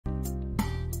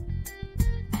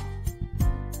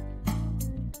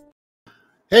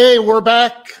Hey, we're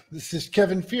back. This is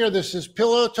Kevin Fear. This is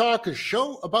Pillow Talk, a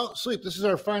show about sleep. This is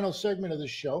our final segment of the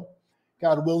show.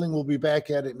 God willing, we'll be back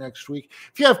at it next week.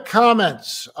 If you have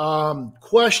comments,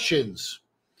 questions,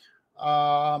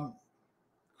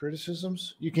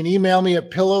 criticisms, you can email me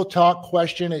at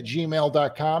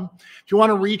pillowtalkquestion@gmail.com. If you want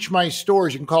to reach my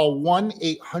stores, you can call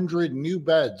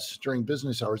 1-800-NEW-BEDS during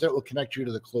business hours. That will connect you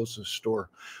to the closest store.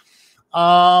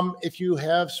 If you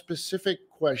have specific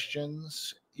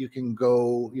questions, you can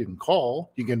call,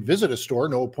 you can visit a store,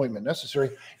 no appointment necessary.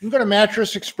 You can go to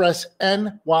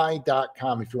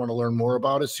mattressexpressny.com if you want to learn more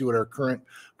about us, see what our current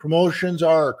promotions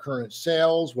are, our current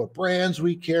sales, what brands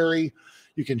we carry.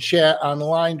 You can chat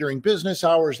online during business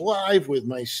hours live with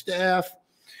my staff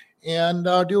and do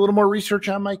a little more research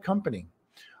on my company.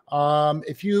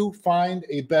 If you find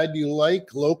a bed you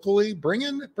like locally, bring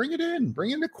in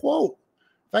the quote.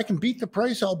 If I can beat the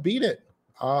price, I'll beat it.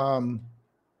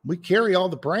 We carry all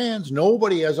the brands.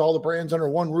 Nobody has all the brands under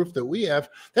one roof that we have.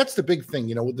 That's the big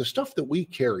thing, with the stuff that we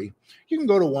carry. You can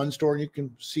go to one store and you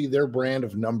can see their brand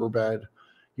of number bed.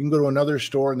 You can go to another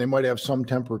store and they might have some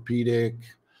Tempur-Pedic.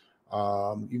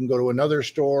 You can go to another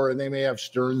store and they may have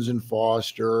Stearns and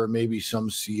Foster, maybe some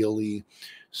Sealy.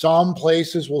 Some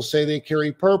places will say they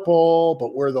carry Purple,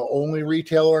 but we're the only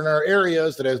retailer in our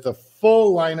areas that has the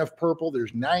full line of Purple.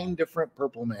 There's 9 different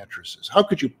Purple mattresses. How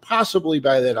could you possibly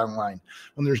buy that online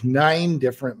when there's 9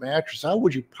 different mattresses? How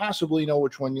would you possibly know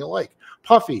which one you like?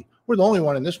 Puffy, we're the only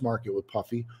one in this market with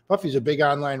Puffy. Puffy's a big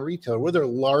online retailer. We're their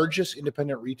largest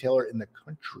independent retailer in the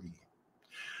country.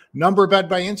 Number Bed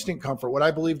by Instant Comfort, what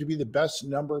I believe to be the best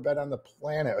number bed on the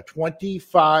planet, a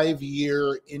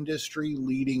 25-year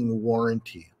industry-leading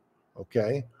warranty,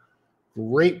 okay?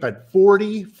 Great bed,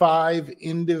 45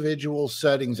 individual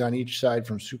settings on each side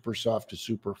from super soft to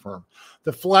super firm.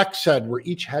 The Flex head, where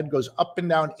each head goes up and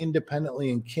down independently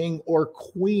in king or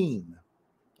queen,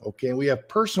 okay? We have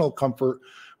Personal Comfort,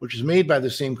 which is made by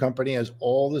the same company, has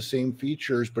all the same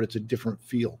features, but it's a different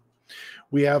feel.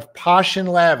 We have Posh and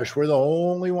Lavish. We're the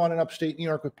only one in upstate New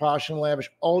York with Posh and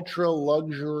Lavish ultra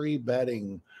luxury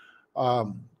bedding,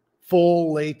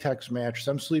 full latex mattress.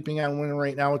 I'm sleeping on one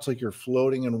right now. It's like you're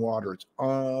floating in water. It's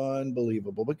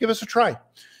unbelievable, but give us a try.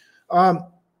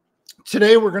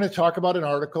 Today, we're going to talk about an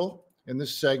article in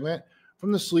this segment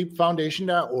from the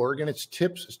sleepfoundation.org, and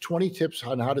it's 20 tips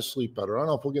on how to sleep better. I don't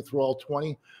know if we'll get through all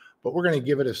 20, but we're going to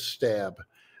give it a stab.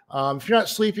 If you're not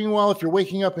sleeping well, if you're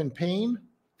waking up in pain,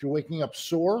 if you're waking up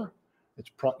sore,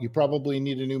 you probably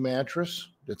need a new mattress.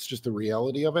 That's just the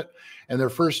reality of it. And their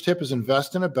first tip is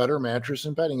invest in a better mattress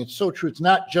and bedding. It's so true. It's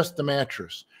not just the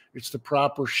mattress. It's the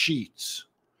proper sheets.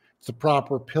 It's the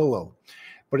proper pillow.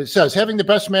 But it says having the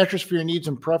best mattress for your needs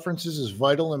and preferences is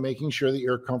vital in making sure that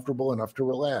you're comfortable enough to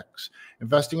relax.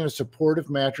 Investing in a supportive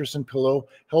mattress and pillow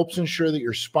helps ensure that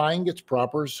your spine gets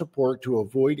proper support to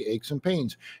avoid aches and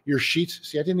pains. Your sheets,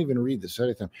 see, I didn't even read this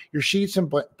ahead of time. Your sheets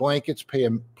and blankets play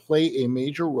a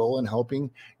major role in helping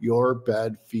your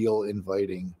bed feel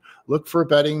inviting. Look for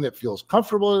bedding that feels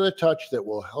comfortable to the touch that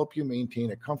will help you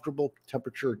maintain a comfortable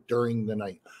temperature during the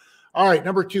night. All right,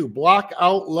 number 2, block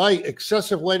out light.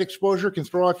 Excessive light exposure can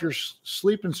throw off your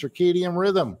sleep and circadian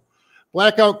rhythm.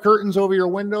 Blackout curtains over your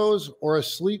windows or a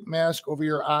sleep mask over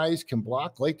your eyes can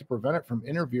block light to prevent it from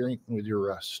interfering with your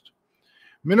rest.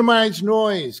 Minimize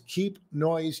noise. Keep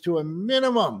noise to a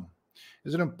minimum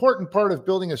is an important part of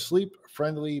building a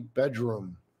sleep-friendly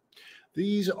bedroom.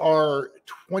 These are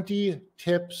 20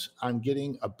 tips on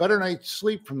getting a better night's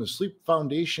sleep from the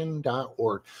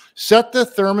sleepfoundation.org. Set the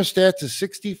thermostat to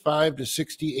 65 to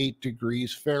 68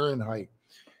 degrees Fahrenheit.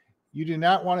 You do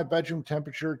not want a bedroom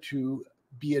temperature to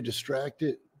be a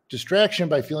distraction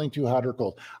by feeling too hot or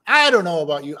cold. I don't know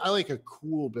about you. I like a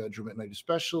cool bedroom at night,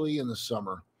 especially in the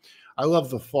summer. I love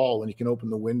the fall when you can open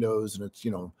the windows and it's,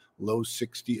 low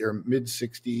 60 or mid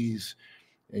 60s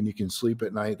and you can sleep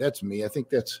at night. That's me. I think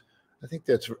that's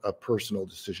a personal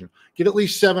decision. Get at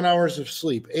least 7 hours of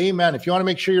sleep. Amen. If you want to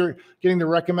make sure you're getting the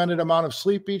recommended amount of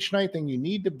sleep each night, then you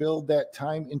need to build that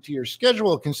time into your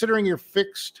schedule. Considering your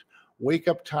fixed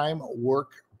wake-up time,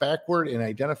 work backward and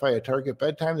identify a target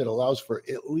bedtime that allows for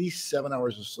at least 7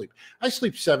 hours of sleep. I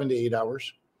sleep 7 to 8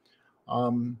 hours. I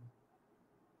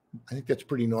think that's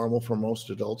pretty normal for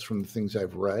most adults from the things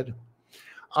I've read.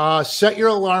 Set your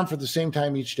alarm for the same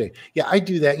time each day. Yeah, I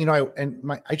do that.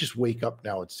 I just wake up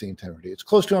now at the same time every day. It's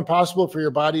close to impossible for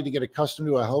your body to get accustomed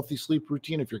to a healthy sleep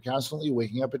routine if you're constantly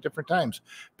waking up at different times.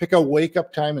 Pick a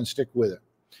wake-up time and stick with it.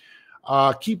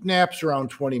 Keep naps around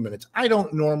 20 minutes. I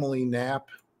don't normally nap,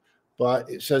 but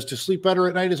it says to sleep better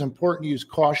at night is important to use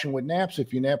caution with naps.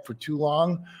 If you nap for too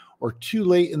long or too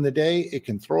late in the day, it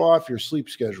can throw off your sleep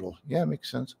schedule. Yeah, makes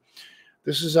sense.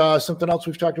 This is something else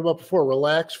we've talked about before.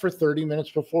 Relax for 30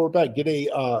 minutes before bed. Get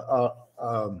a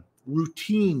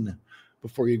routine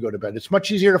before you go to bed. It's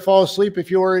much easier to fall asleep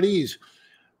if you're at ease.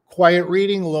 Quiet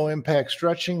reading, low-impact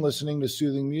stretching, listening to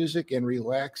soothing music, and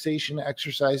relaxation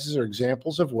exercises are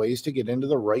examples of ways to get into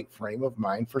the right frame of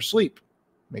mind for sleep.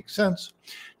 Makes sense.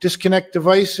 Disconnect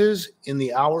devices in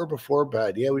the hour before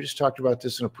bed. Yeah, we just talked about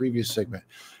this in a previous segment.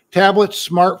 Tablets,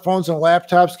 smartphones, and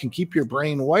laptops can keep your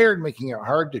brain wired, making it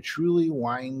hard to truly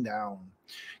wind down.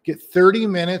 Get 30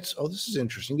 minutes. Oh, this is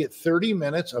interesting. Get 30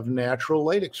 minutes of natural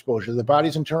light exposure. The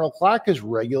body's internal clock is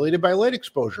regulated by light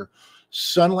exposure.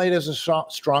 Sunlight has a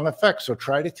strong effect, so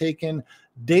try to take in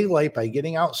daylight by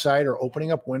getting outside or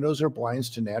opening up windows or blinds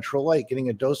to natural light. Getting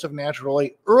a dose of natural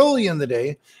light early in the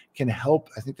day can help.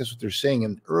 I think that's what they're saying.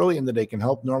 And early in the day can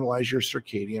help normalize your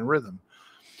circadian rhythm,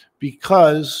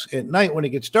 because at night when it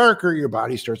gets darker, your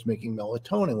body starts making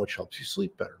melatonin, which helps you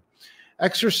sleep better.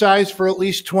 Exercise for at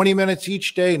least 20 minutes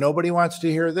each day. Nobody wants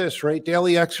to hear this, right?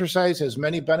 Daily exercise has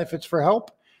many benefits for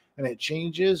health, and it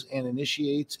changes and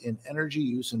initiates in energy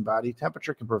use and body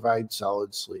temperature, can provide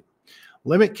solid sleep.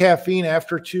 Limit caffeine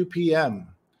after 2 p.m.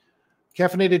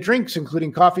 Caffeinated drinks,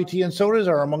 including coffee, tea, and sodas,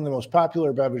 are among the most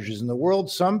popular beverages in the world.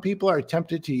 Some people are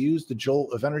tempted to use the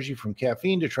jolt of energy from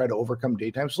caffeine to try to overcome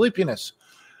daytime sleepiness,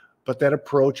 but that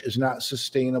approach is not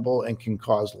sustainable and can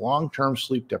cause long-term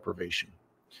sleep deprivation.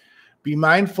 Be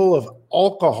mindful of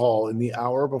alcohol in the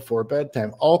hour before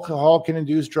bedtime. Alcohol can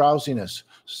induce drowsiness.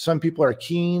 Some people are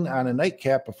keen on a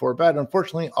nightcap before bed.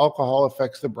 Unfortunately, alcohol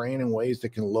affects the brain in ways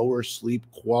that can lower sleep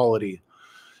quality,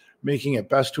 making it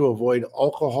best to avoid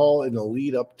alcohol in the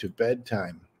lead up to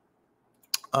bedtime.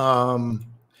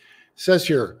 Says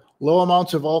here, low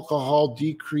amounts of alcohol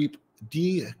decrease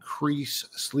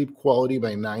sleep quality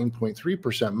by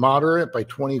 9.3%, moderate by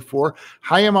 24%.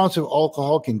 High amounts of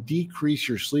alcohol can decrease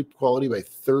your sleep quality by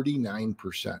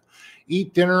 39%.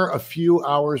 Eat dinner a few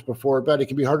hours before bed. It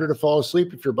can be harder to fall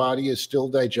asleep if your body is still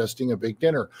digesting a big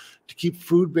dinner. To keep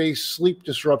food-based sleep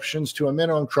disruptions to a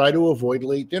minimum, try to avoid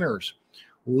late dinners.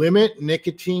 Limit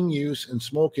nicotine use and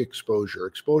smoke exposure.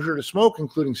 Exposure to smoke,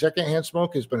 including secondhand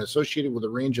smoke, has been associated with a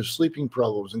range of sleeping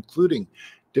problems, including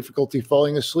difficulty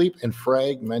falling asleep and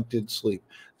fragmented sleep.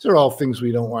 These are all things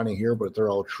we don't want to hear, but they're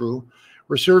all true.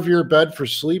 Reserve your bed for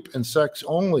sleep and sex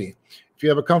only. If you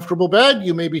have a comfortable bed,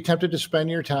 you may be tempted to spend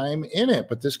your time in it,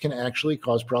 but this can actually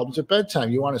cause problems at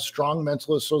bedtime. You want a strong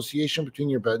mental association between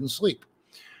your bed and sleep.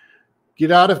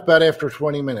 Get out of bed after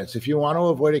 20 minutes. If you want to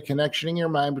avoid a connection in your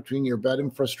mind between your bed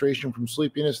and frustration from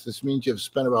sleepiness, this means you have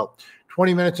spent about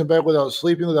 20 minutes in bed without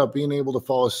sleeping, without being able to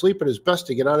fall asleep. It is best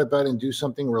to get out of bed and do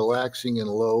something relaxing in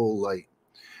low light.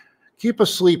 Keep a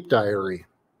sleep diary.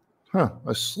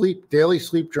 A daily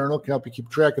sleep journal can help you keep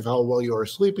track of how well you are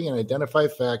sleeping and identify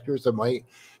factors that might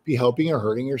be helping or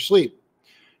hurting your sleep.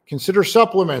 Consider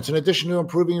supplements. In addition to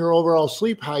improving your overall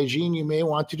sleep hygiene, you may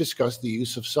want to discuss the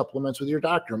use of supplements with your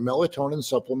doctor. Melatonin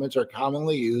supplements are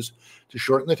commonly used to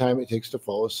shorten the time it takes to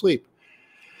fall asleep.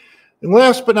 And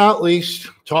last but not least,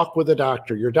 talk with a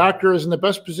doctor. Your doctor is in the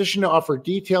best position to offer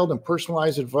detailed and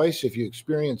personalized advice if you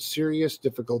experience serious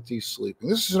difficulty sleeping.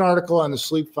 This is an article on the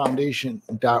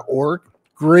sleepfoundation.org.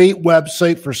 Great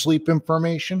website for sleep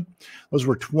information. Those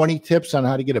were 20 tips on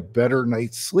how to get a better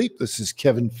night's sleep. This is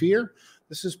Kevin Fear.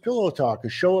 This is Pillow Talk, a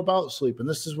show about sleep, and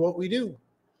this is what we do.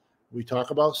 We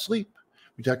talk about sleep.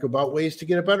 We talk about ways to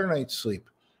get a better night's sleep.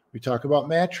 We talk about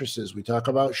mattresses. We talk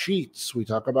about sheets. We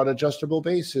talk about adjustable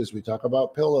bases. We talk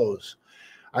about pillows.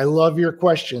 I love your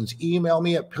questions. Email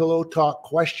me at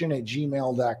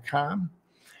pillowtalkquestion@gmail.com.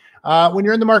 When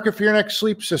you're in the market for your next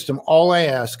sleep system, all I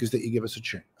ask is that you give us a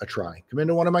try. Come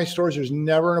into one of my stores. There's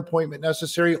never an appointment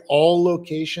necessary. All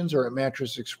locations are at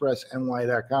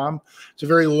mattressexpressny.com. It's a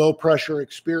very low pressure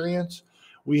experience.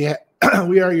 We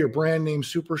are your brand name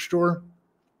superstore.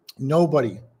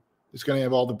 Nobody is going to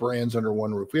have all the brands under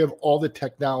one roof. We have all the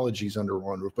technologies under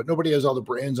one roof, but nobody has all the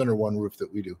brands under one roof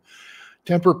that we do.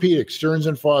 Tempur-Pedic, Stearns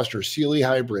 & Foster, Sealy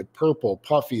Hybrid, Purple,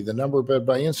 Puffy, the Number Bed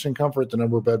by Instant Comfort, the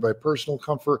Number Bed by Personal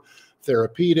Comfort,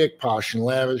 Therapeutic, Posh and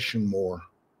Lavish, and more.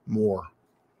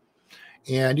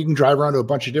 And you can drive around to a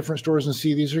bunch of different stores and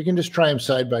see these, or you can just try them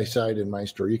side by side in my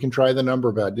store. You can try the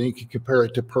Number Bed, then you can compare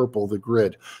it to Purple, the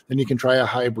Grid. Then you can try a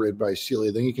Hybrid by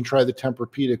Sealy. Then you can try the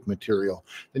Tempur-Pedic material.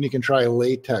 Then you can try a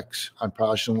Latex on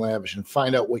Posh and Lavish and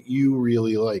find out what you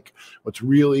really like, what's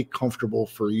really comfortable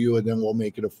for you, and then we'll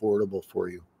make it affordable for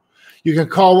you. You can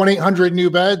call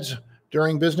 1-800-NEW-BEDS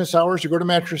during business hours or go to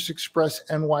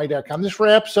mattressexpressny.com. This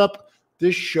wraps up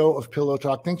this show of Pillow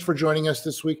Talk. Thanks for joining us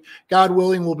this week. God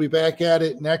willing, we'll be back at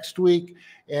it next week,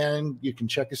 and you can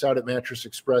check us out at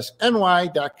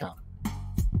mattressexpressny.com.